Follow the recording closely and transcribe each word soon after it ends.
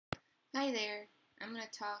Hi there. I'm going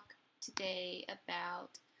to talk today about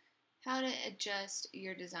how to adjust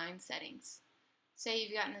your design settings. Say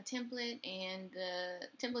you've gotten a template and the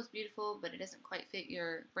template's beautiful, but it doesn't quite fit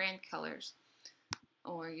your brand colors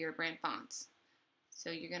or your brand fonts. So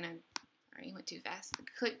you're going to, sorry, you went too fast.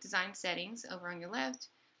 Click Design Settings over on your left.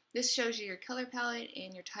 This shows you your color palette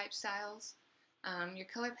and your type styles. Your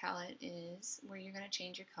color palette is where you're going to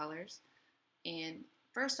change your colors. And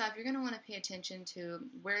first off, you're going to want to pay attention to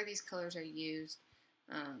where these colors are used.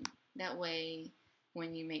 That way,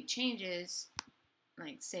 when you make changes,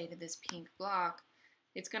 like say to this pink block,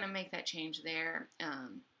 it's going to make that change there.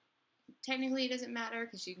 Technically, it doesn't matter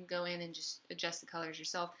because you can go in and just adjust the colors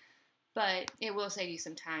yourself, but it will save you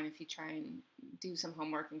some time if you try and do some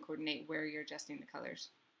homework and coordinate where you're adjusting the colors.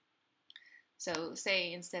 So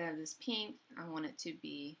say instead of this pink, I want it to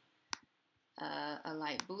be a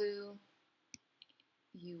light blue.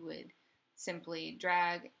 You would simply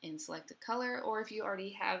drag and select a color, or if you already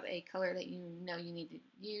have a color that you know you need to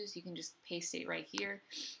use, you can just paste it right here,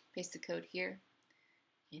 paste the code here,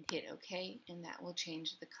 and hit OK, and that will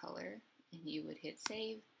change the color. And you would hit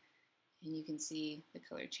save, and you can see the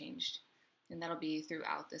color changed, and that'll be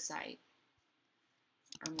throughout the site.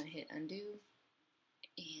 I'm going to hit undo,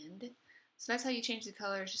 and so that's how you change the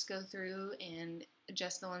colors. Just go through and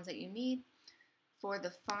adjust the ones that you need. For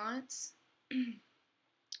the fonts,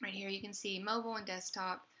 right here you can see mobile and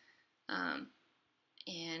desktop,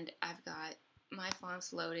 and I've got my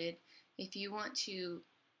fonts loaded. If you want to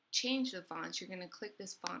change the fonts, you're going to click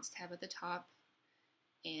this fonts tab at the top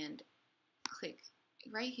and click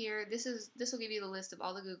right here. This will give you the list of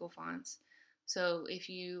all the Google fonts. So if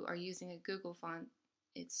you are using a Google font,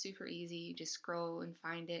 it's super easy. You just scroll and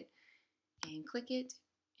find it and click it,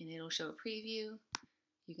 and it'll show a preview.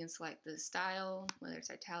 You can select the style, whether it's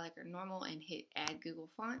italic or normal, and hit Add Google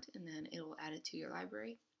Font, and then it will add it to your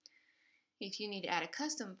library. If you need to add a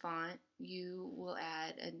custom font, you will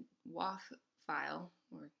add a WOFF file,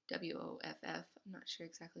 or W-O-F-F. I'm not sure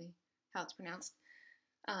exactly how it's pronounced.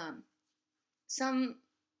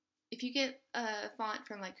 If you get a font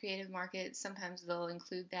from like Creative Market, sometimes they'll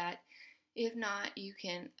include that. If not, you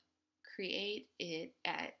can create it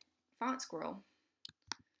at Font Squirrel.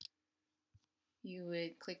 You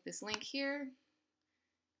would click this link here,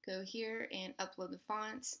 go here and upload the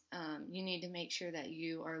fonts. You need to make sure that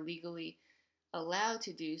you are legally allowed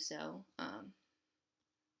to do so,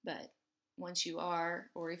 but once you are,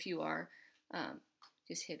 or if you are,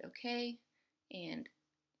 just hit OK, and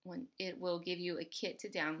when it will give you a kit to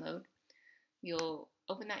download. You'll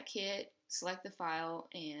open that kit, select the file,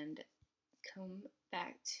 and come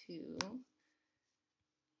back to,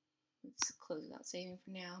 let's close without saving for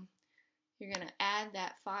now. You're going to add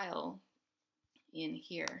that file in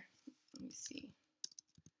here. Let me see.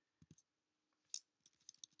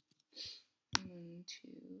 1, 2.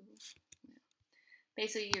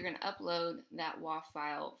 Basically, you're going to upload that WAF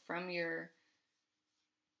file from your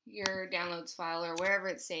downloads file or wherever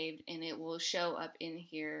it's saved, and it will show up in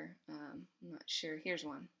here. I'm not sure. Here's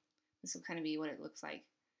one. This will kind of be what it looks like.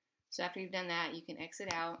 So after you've done that, you can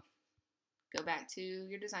exit out, go back to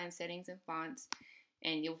your design settings and fonts,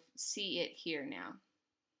 and you'll see it here now.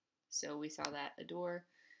 So we saw that Adore,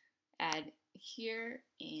 add here,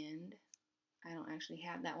 and I don't actually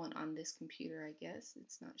have that one on this computer, I guess.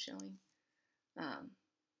 It's not showing.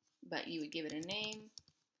 But you would give it a name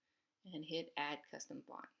and hit Add Custom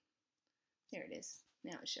Font. There it is.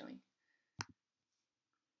 Now it's showing.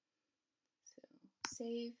 So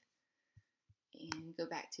save and go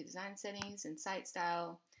back to design settings and site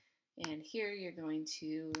style. And here you're going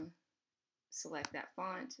to select that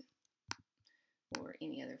font or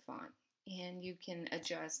any other font. And you can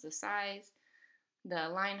adjust the size, the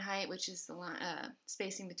line height, which is the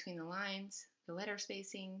spacing between the lines, the letter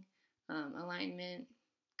spacing, alignment,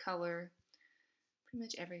 color, pretty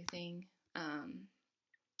much everything. And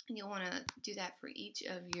you'll want to do that for each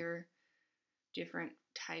of your different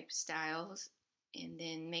type styles, and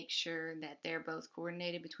then make sure that they're both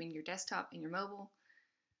coordinated between your desktop and your mobile.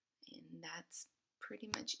 And that's pretty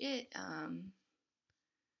much it.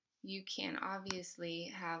 You can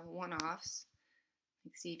obviously have one-offs.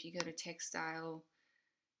 Like see if you go to text style,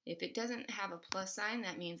 if it doesn't have a plus sign,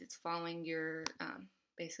 that means it's following your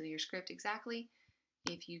basically your script exactly.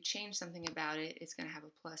 If you change something about it, it's going to have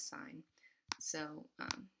a plus sign. So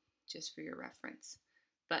just for your reference.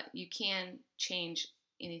 But you can change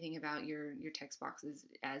anything about your text boxes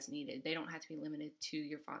as needed. They don't have to be limited to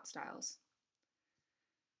your font styles.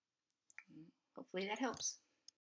 Hopefully that helps.